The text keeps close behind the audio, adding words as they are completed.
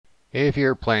If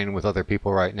you're playing with other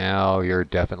people right now, you're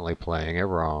definitely playing it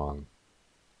wrong.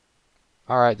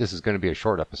 Alright, this is going to be a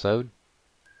short episode.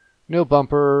 No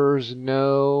bumpers,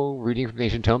 no reading from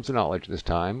ancient tomes of knowledge this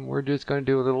time. We're just going to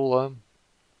do a little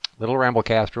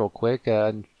ramblecast real quick,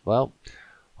 and, well,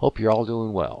 hope you're all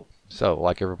doing well. So,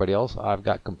 like everybody else, I've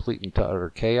got complete and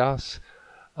utter chaos.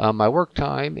 My work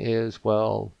time is,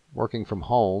 well, working from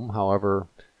home. However,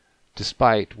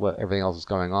 despite what everything else is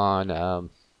going on,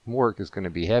 work is going to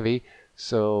be heavy.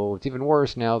 So it's even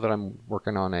worse now that I'm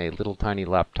working on a little tiny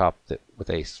laptop with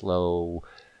a slow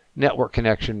network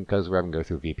connection because we're having to go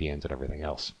through VPNs and everything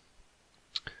else.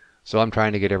 So I'm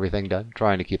trying to get everything done,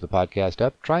 trying to keep the podcast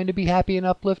up, trying to be happy and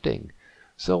uplifting.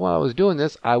 So while I was doing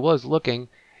this, I was looking,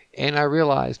 and I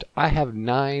realized I have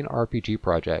 9 RPG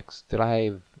projects that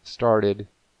I've started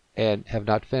and have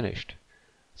not finished.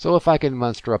 So if I can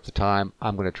muster up the time,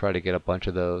 I'm going to try to get a bunch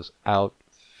of those out,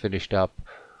 finished up,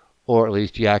 or at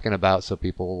least yakking about so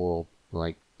people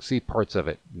will see parts of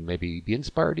it and maybe be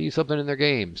inspired to use something in their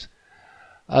games.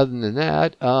 Other than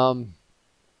that,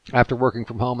 after working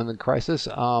from home in the crisis,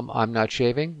 I'm not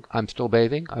shaving. I'm still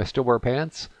bathing. I still wear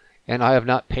pants. And I have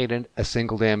not painted a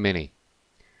single damn mini.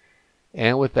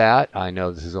 And with that, I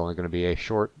know this is only going to be a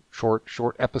short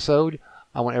episode.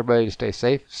 I want everybody to stay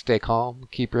safe, stay calm,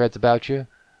 keep your heads about you,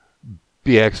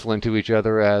 be excellent to each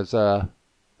other, as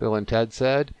Bill and Ted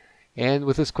said. And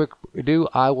with this quick ado,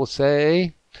 I will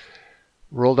say,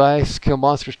 roll dice, kill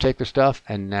monsters, take their stuff,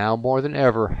 and now more than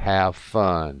ever, have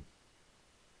fun.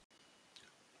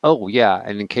 Oh, yeah,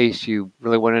 and in case you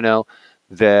really want to know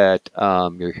that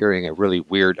you're hearing a really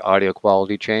weird audio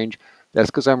quality change,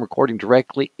 that's because I'm recording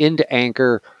directly into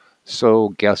Anchor.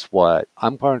 So guess what?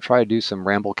 I'm going to try to do some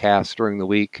ramble casts during the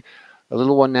week, a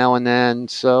little one now and then.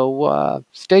 So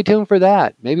stay tuned for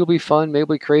that. Maybe it'll be fun, maybe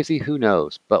it'll be crazy, who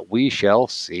knows? But we shall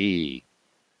see.